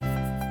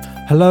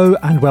Hello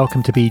and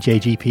welcome to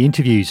BJGP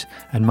Interviews,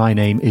 and my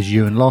name is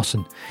Ewan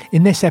Lawson.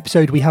 In this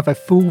episode we have a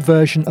full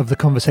version of the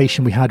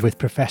conversation we had with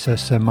Professor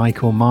Sir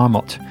Michael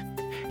Marmot.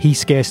 He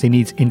scarcely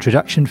needs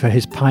introduction for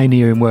his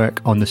pioneering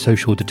work on the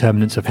social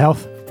determinants of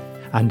health,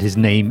 and his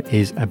name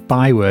is a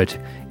byword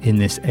in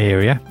this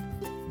area.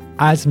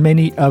 As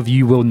many of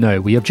you will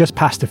know, we have just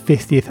passed the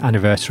 50th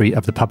anniversary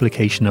of the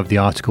publication of the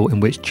article in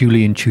which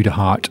Julian Tudor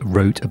Hart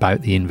wrote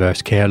about the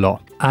inverse care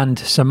law. And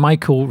Sir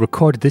Michael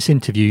recorded this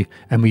interview,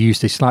 and we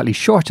used a slightly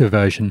shorter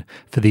version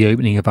for the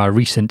opening of our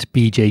recent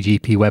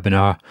BJGP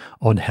webinar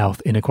on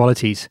health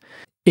inequalities.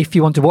 If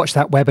you want to watch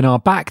that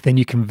webinar back, then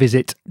you can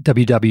visit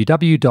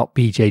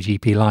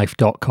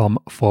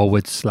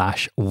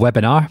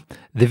www.bjgplife.com/webinar.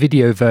 The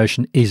video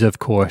version is, of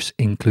course,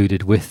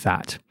 included with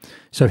that.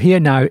 So here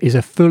now is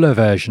a fuller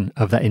version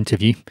of that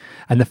interview.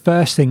 And the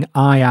first thing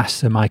I asked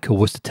Sir Michael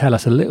was to tell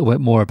us a little bit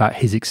more about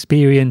his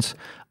experience,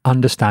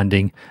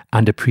 understanding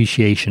and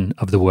appreciation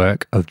of the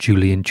work of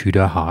Julian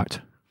Tudor Hart.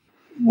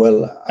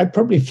 Well, I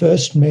probably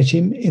first met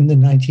him in the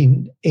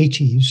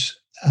 1980s,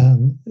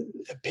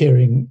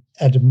 appearing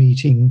at a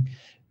meeting,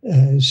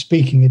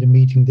 speaking at a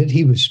meeting that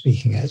he was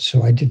speaking at.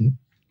 So I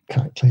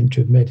can't claim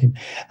to have met him.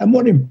 And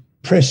what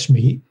impressed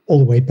me all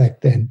the way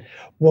back then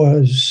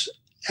was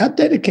how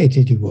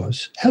dedicated he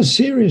was, how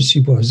serious he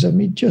was. I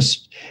mean,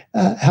 just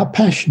how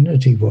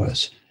passionate he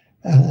was.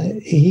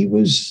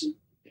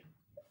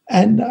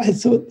 And I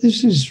thought,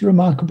 this is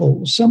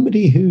remarkable.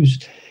 Somebody who's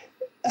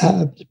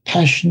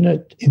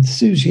passionate,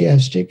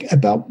 enthusiastic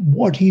about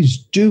what he's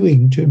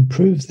doing to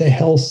improve the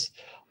health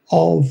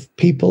of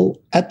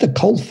people at the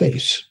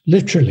coalface,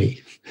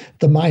 literally,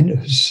 the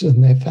miners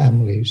and their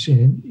families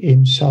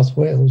in South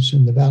Wales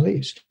and the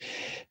valleys.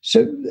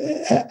 So,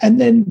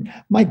 and then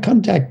my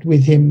contact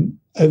with him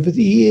over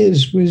the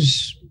years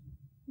was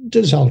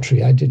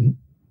desultory. I didn't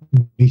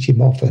meet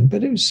him often,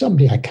 but it was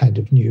somebody I kind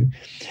of knew.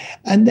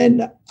 And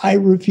then I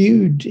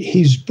reviewed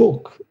his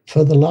book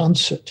for The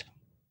Lancet.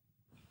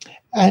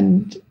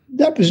 And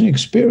that was an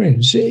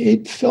experience.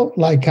 It felt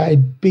like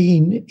I'd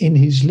been in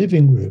his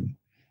living room,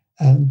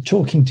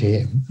 talking to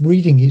him,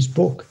 reading his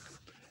book,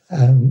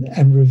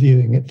 and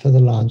reviewing it for The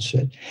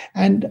Lancet.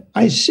 And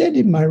I said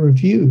in my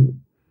review,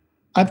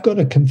 I've got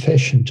a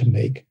confession to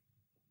make.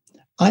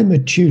 I'm a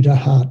Tudor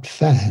Hart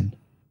fan.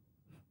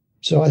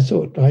 So I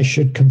thought I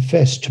should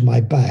confess to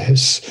my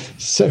bias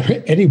so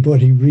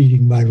anybody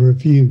reading my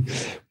review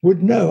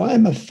would know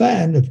I'm a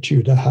fan of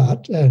Tudor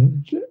Hart.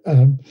 And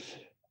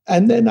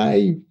then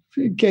I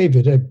gave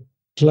it a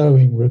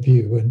glowing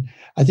review. And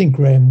I think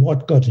Graham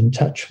Watt got in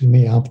touch with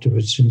me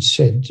afterwards and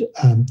said,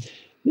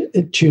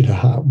 Tudor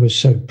Hart was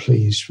so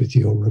pleased with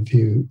your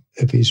review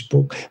of his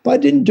book. But I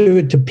didn't do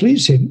it to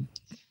please him.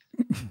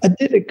 I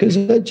did it because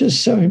I'm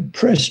just so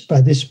impressed by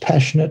this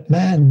passionate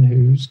man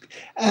who's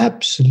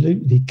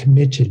absolutely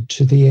committed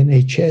to the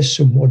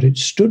NHS and what it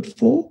stood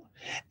for,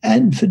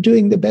 and for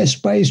doing the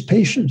best by his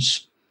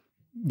patients.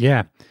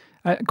 Yeah,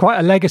 quite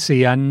a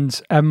legacy. And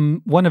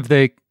one of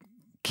the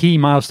key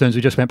milestones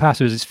we just went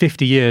past was it's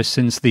 50 years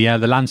since the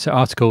Lancet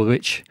article,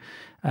 which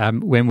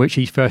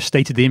he first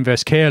stated the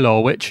inverse care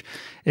law, which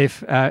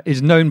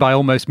is known by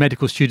almost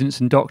medical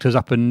students and doctors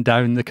up and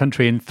down the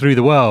country and through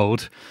the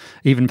world,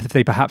 even if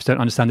they perhaps don't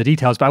understand the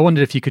details. But I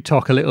wondered if you could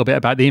talk a little bit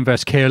about the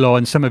inverse care law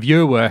and some of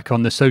your work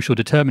on the social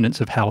determinants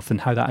of health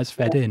and how that has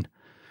fed in.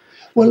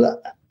 Well,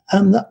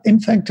 in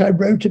fact, I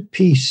wrote a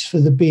piece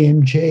for the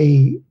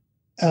BMJ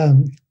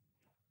on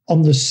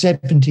the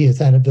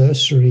 70th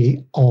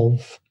anniversary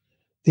of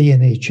the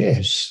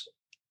NHS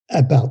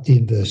about the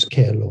inverse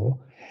care law.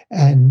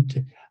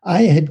 And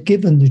I had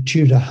given the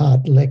Tudor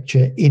Hart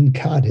lecture in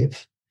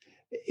Cardiff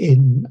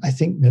in, I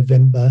think,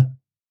 November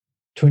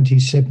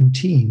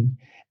 2017.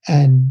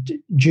 And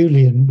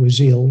Julian was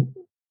ill,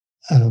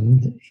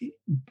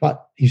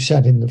 but he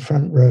sat in the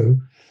front row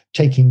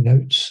taking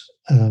notes.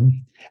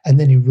 And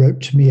then he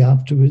wrote to me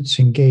afterwards,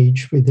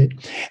 engaged with it.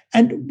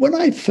 And when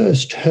I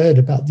first heard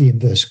about the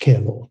inverse care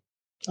law,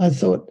 I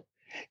thought,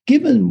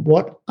 given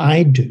what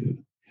I do,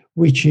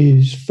 which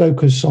is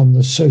focus on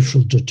the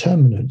social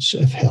determinants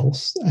of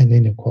health and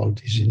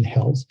inequalities in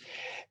health.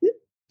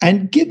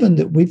 And given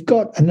that we've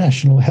got a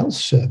National Health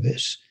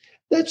Service,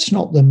 that's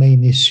not the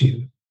main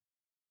issue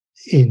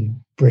in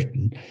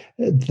Britain,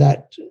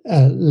 that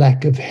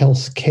lack of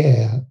health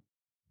care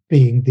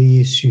being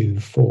the issue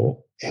for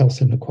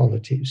health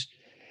inequalities.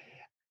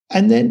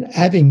 And then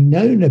having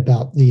known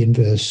about the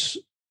inverse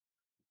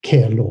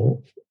care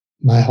law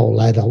my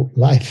whole adult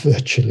life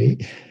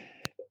virtually,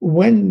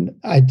 when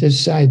I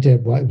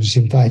decided, I was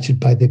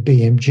invited by the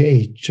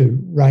BMJ to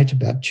write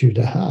about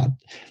Tudor Hart,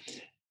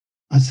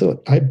 I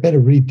thought I'd better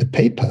read the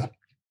paper.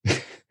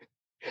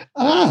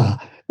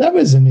 That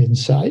was an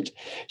insight.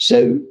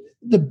 So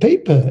the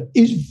paper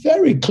is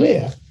very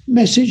clear.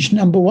 Message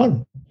number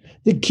one,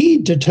 the key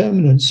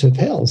determinants of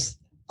health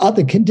are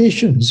the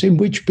conditions in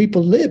which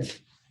people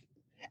live,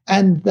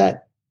 and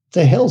that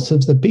the health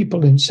of the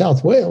people in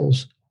South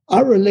Wales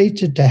are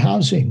related to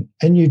housing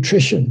and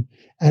nutrition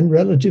and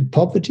relative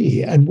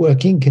poverty and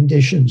working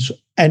conditions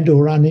and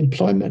or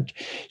unemployment.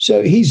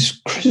 So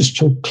he's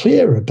crystal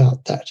clear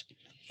about that.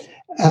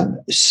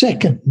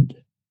 Second,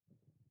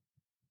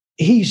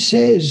 he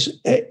says,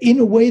 in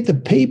a way, the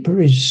paper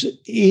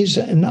is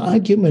an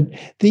argument.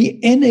 The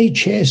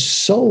NHS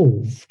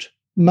solved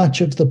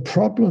much of the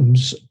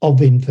problems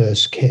of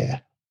inverse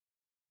care.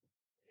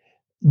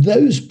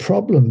 Those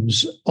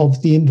problems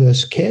of the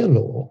inverse care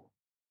law,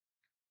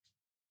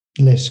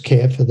 less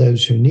care for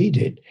those who need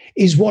it,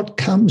 is what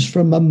comes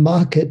from a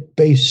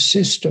market-based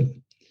system.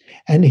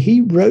 And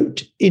he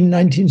wrote in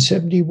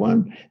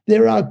 1971,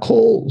 there are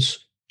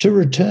calls to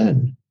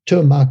return to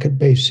a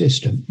market-based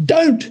system.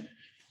 Don't,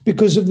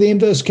 because of the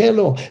inverse care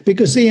law,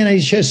 because the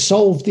NHS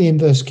solved the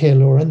inverse care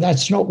law, and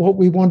that's not what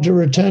we want to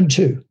return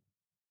to.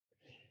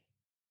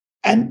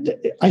 And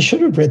I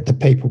should have read the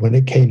paper when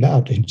it came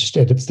out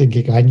instead of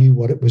thinking I knew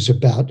what it was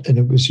about and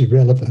it was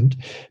irrelevant,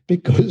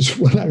 because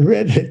when I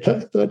read it, I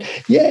thought,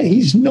 yeah,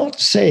 he's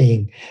not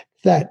saying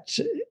that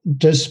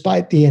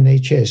despite the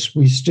NHS,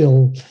 we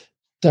still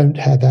don't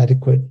have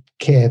adequate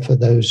care for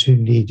those who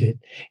need it.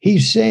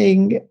 He's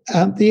saying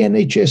the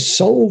NHS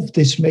solved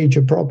this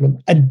major problem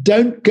and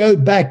don't go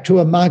back to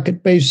a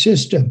market-based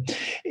system.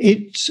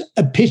 It's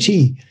a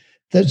pity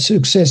that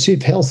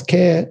successive health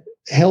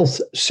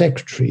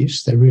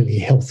secretaries, they're really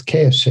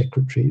healthcare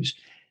secretaries,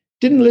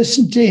 didn't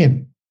listen to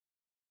him.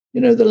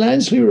 You know, the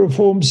Lansley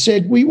reform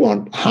said we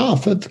want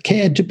half of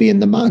care to be in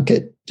the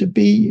market, to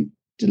be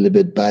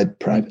delivered by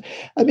private.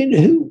 I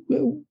mean,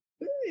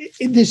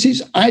 this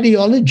is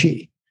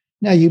ideology.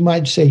 Now, you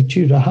might say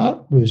Tudor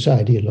Hart was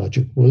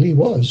ideological. Well, he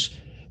was.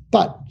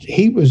 But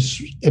he was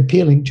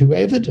appealing to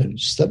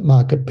evidence that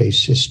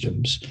market-based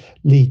systems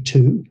lead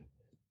to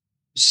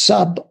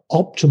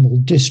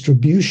suboptimal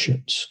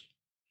distributions.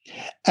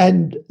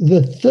 And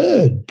the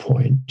third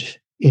point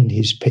in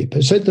his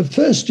paper, so the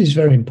first is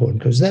very important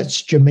because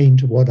that's germane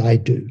to what I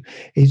do,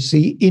 is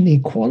the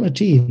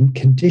inequality in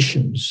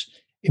conditions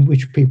in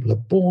which people are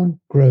born,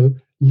 grow,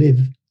 live,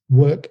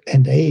 work,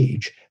 and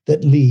age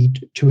that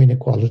lead to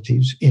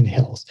inequalities in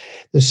health.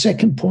 The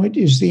second point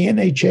is the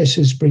NHS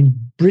has been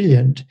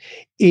brilliant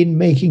in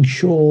making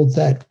sure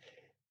that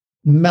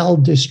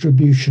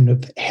maldistribution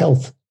of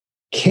health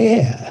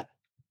care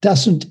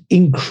doesn't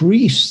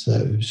increase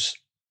those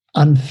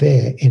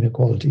unfair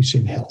inequalities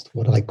in health,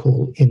 what I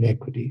call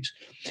inequities.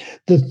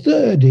 The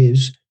third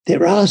is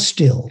there are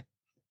still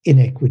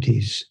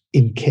inequities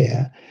in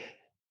care,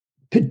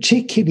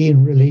 particularly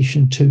in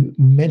relation to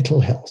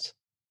mental health.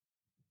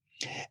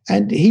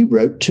 And he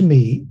wrote to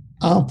me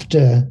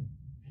after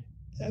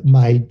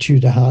my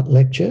Tudor Hart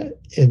lecture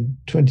in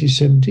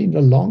 2017,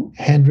 a long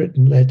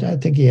handwritten letter. I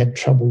think he had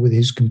trouble with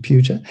his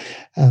computer,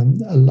 a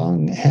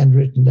long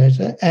handwritten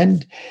letter.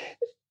 And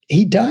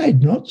he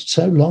died not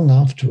so long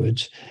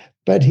afterwards,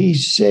 but he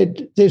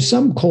said there's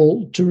some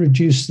call to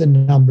reduce the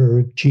number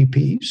of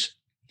GPs.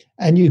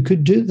 And you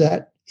could do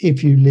that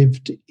if you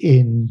lived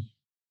in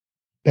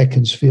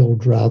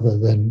Beaconsfield rather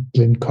than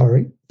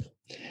Glencorrie.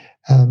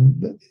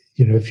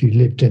 If you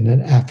lived in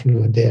an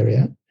affluent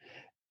area.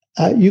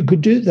 You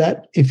could do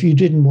that if you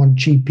didn't want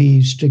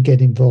GPs to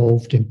get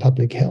involved in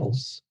public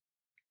health.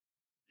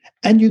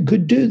 And you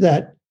could do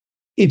that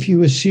if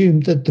you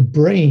assumed that the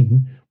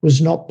brain was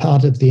not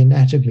part of the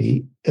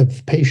anatomy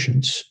of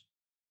patients.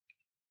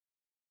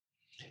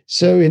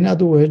 So in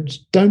other words,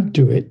 don't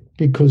do it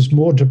because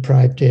more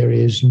deprived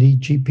areas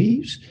need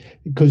GPs,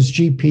 because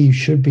GPs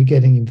should be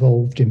getting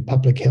involved in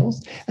public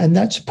health. And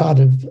that's part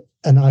of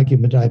an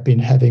argument I've been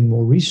having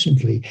more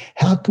recently.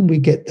 How can we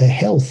get the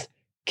health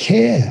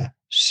care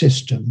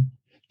system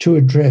to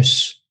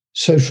address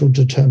social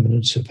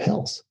determinants of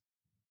health?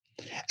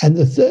 And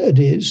the third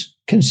is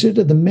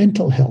consider the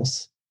mental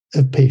health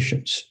of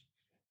patients.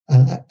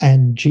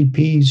 And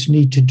GPs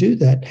need to do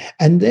that.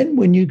 And then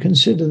when you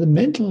consider the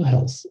mental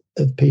health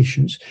of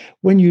patients,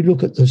 when you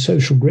look at the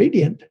social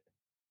gradient,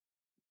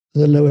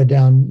 the lower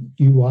down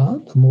you are,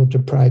 the more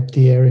deprived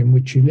the area in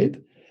which you live,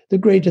 the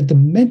greater the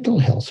mental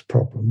health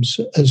problems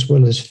as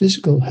well as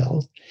physical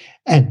health.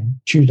 And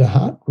Tudor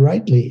Hart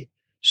rightly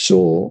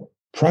saw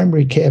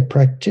primary care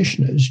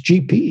practitioners,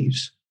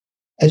 GPs,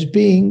 as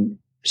being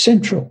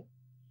central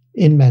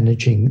in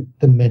managing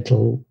the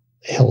mental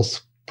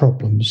health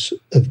problems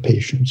of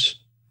patients.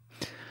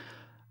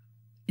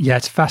 Yeah,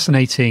 it's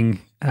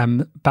fascinating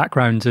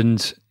background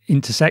and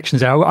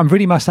intersections there. I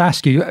really must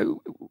ask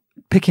you,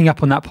 picking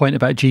up on that point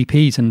about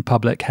GPs and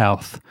public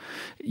health,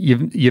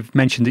 you've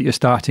mentioned that you're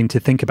starting to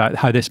think about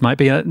how this might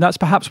be. That's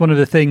perhaps one of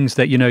the things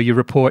that, your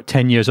report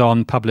 10 years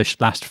on, published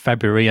last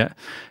February,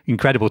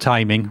 incredible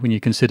timing when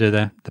you consider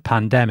the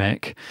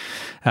pandemic.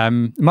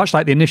 Much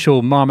like the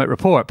initial Marmot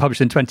report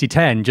published in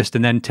 2010,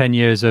 and then 10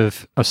 years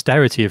of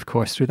austerity, of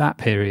course, through that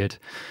period.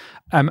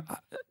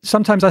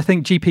 Sometimes I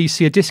think GPs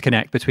see a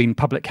disconnect between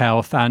public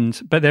health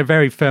but they're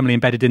very firmly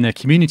embedded in their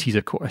communities,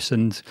 of course,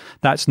 and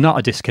that's not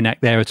a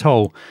disconnect there at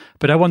all.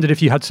 But I wondered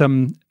if you had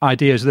some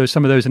ideas,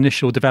 some of those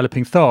initial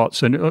developing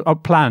thoughts and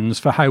plans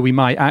for how we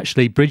might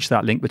actually bridge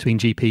that link between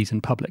GPs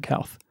and public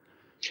health.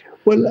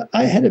 Well,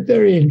 I had a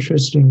very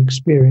interesting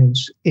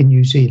experience in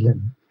New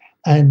Zealand,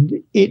 and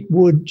it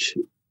would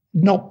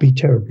not be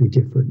terribly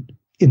different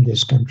in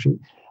this country.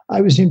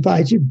 I was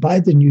invited by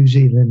the New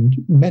Zealand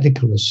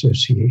Medical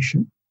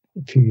Association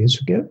a few years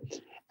ago,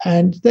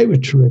 and they were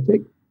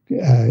terrific.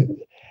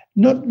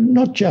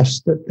 Not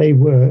just that they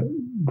were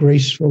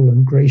graceful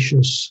and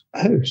gracious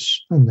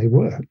hosts, and they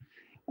were,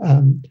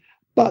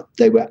 but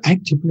they were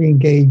actively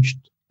engaged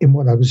in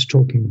what I was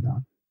talking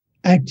about.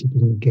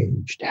 Actively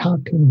engaged. How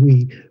can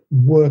we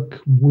work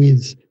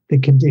with the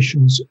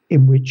conditions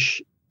in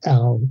which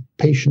our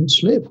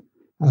patients live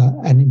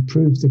and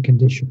improve the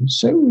conditions?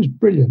 So it was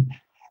brilliant.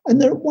 And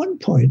then at one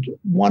point,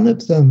 one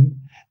of them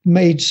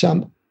made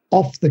some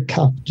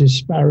off-the-cuff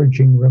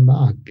disparaging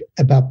remark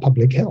about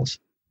public health.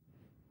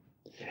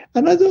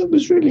 And I thought it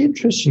was really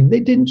interesting. They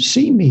didn't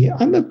see me.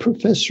 I'm a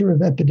professor of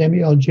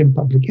epidemiology and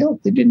public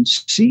health. They didn't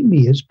see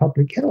me as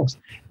public health.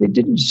 They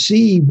didn't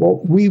see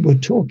what we were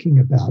talking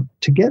about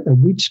together.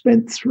 We'd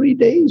spent 3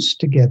 days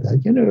together.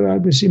 I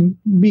was in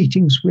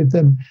meetings with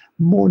them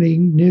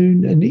morning,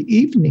 noon, and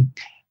evening.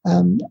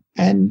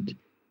 And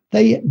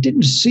they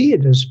didn't see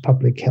it as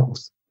public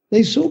health.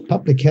 They saw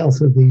public health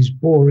as these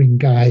boring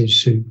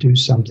guys who do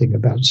something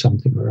about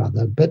something or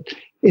other. But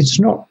it's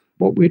not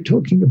what we're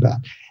talking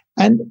about.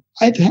 And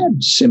I've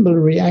had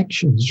similar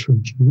reactions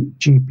from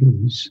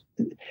GPs.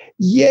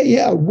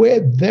 Yeah,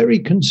 we're very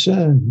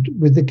concerned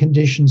with the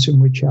conditions in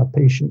which our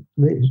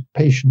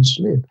patients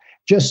live.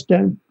 Just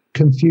don't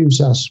confuse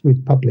us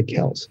with public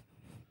health.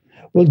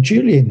 Well,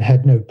 Julian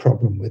had no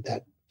problem with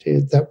that.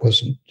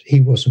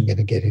 He wasn't going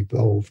to get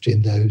involved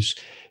in those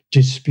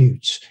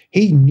disputes.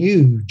 He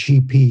knew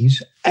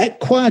GPs,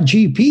 qua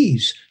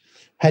GPs,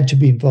 had to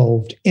be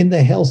involved in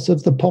the health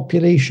of the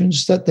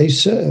populations that they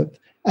serve.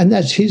 And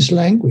that's his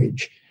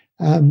language,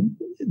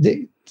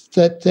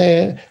 that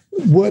they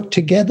work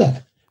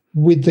together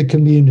with the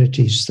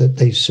communities that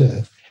they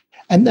serve.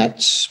 And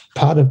that's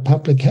part of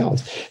public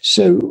health.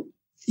 So,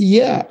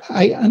 yeah,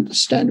 I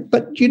understand.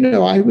 But,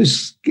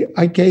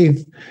 I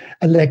gave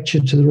a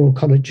lecture to the Royal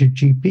College of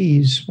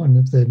GPs, one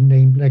of the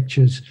named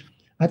lectures.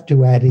 I have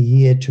to add a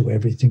year to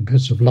everything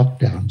because of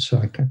lockdown, so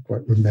I can't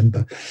quite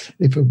remember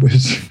if it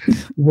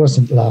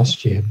wasn't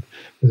last year,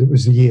 but it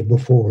was the year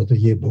before or the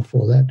year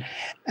before that.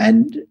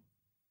 And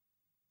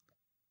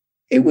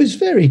it was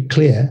very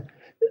clear.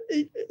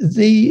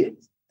 The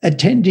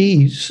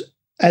attendees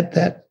at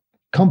that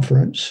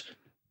conference,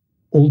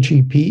 all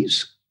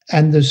GPs,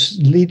 and the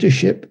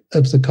leadership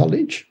of the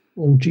college,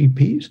 all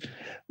GPs,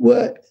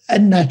 were a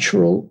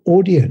natural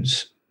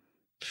audience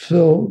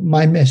for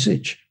my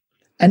message,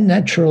 and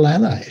natural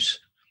allies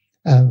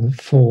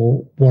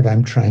for what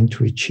I'm trying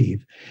to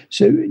achieve.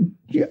 So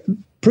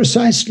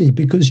precisely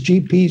because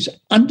GPs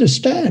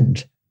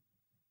understand.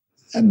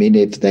 I mean,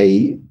 if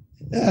they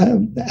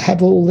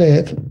have all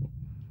their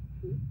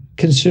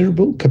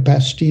considerable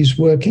capacities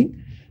working,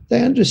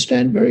 they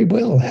understand very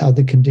well how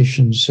the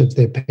conditions of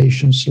their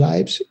patients'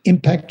 lives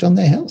impact on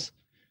their health.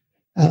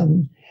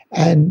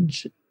 And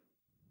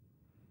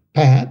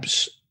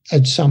perhaps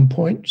at some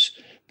points,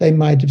 they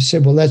might have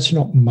said, well, that's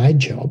not my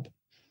job.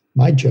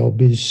 My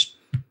job is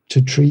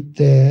to treat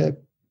their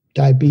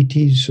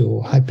diabetes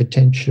or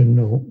hypertension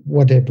or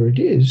whatever it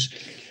is.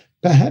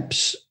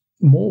 Perhaps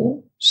more,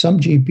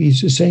 some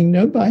GPs are saying,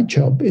 no, my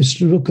job is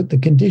to look at the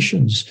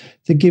conditions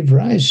that give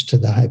rise to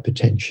the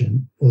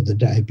hypertension or the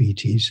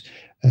diabetes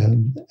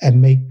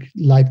and make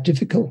life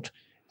difficult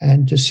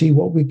and to see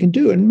what we can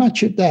do. And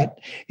much of that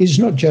is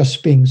not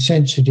just being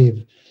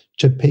sensitive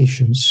to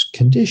patients'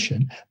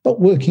 condition, but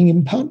working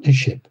in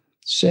partnership,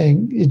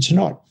 saying it's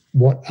not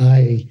what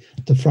I,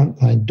 the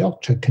frontline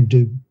doctor, can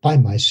do by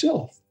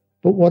myself,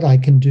 but what I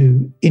can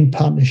do in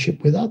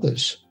partnership with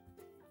others.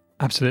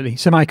 Absolutely.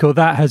 So, Michael,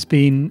 that has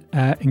been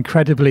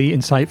incredibly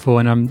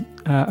insightful, and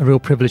a real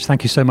privilege.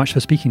 Thank you so much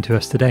for speaking to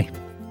us today.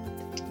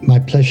 My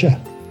pleasure.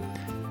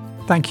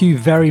 Thank you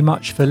very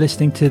much for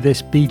listening to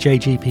this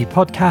BJGP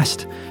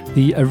podcast.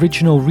 The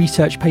original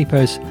research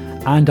papers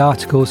and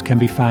articles can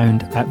be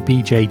found at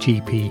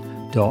bjgp.org.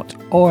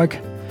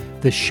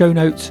 The show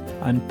notes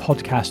and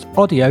podcast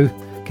audio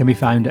can be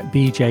found at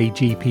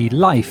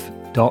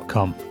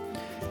bjgplife.com.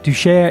 Do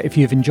share if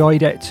you've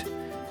enjoyed it.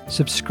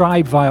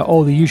 Subscribe via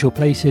all the usual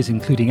places,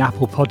 including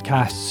Apple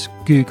Podcasts,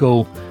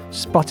 Google,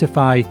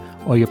 Spotify,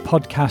 or your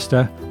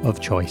podcaster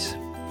of choice.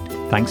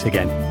 Thanks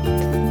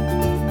again.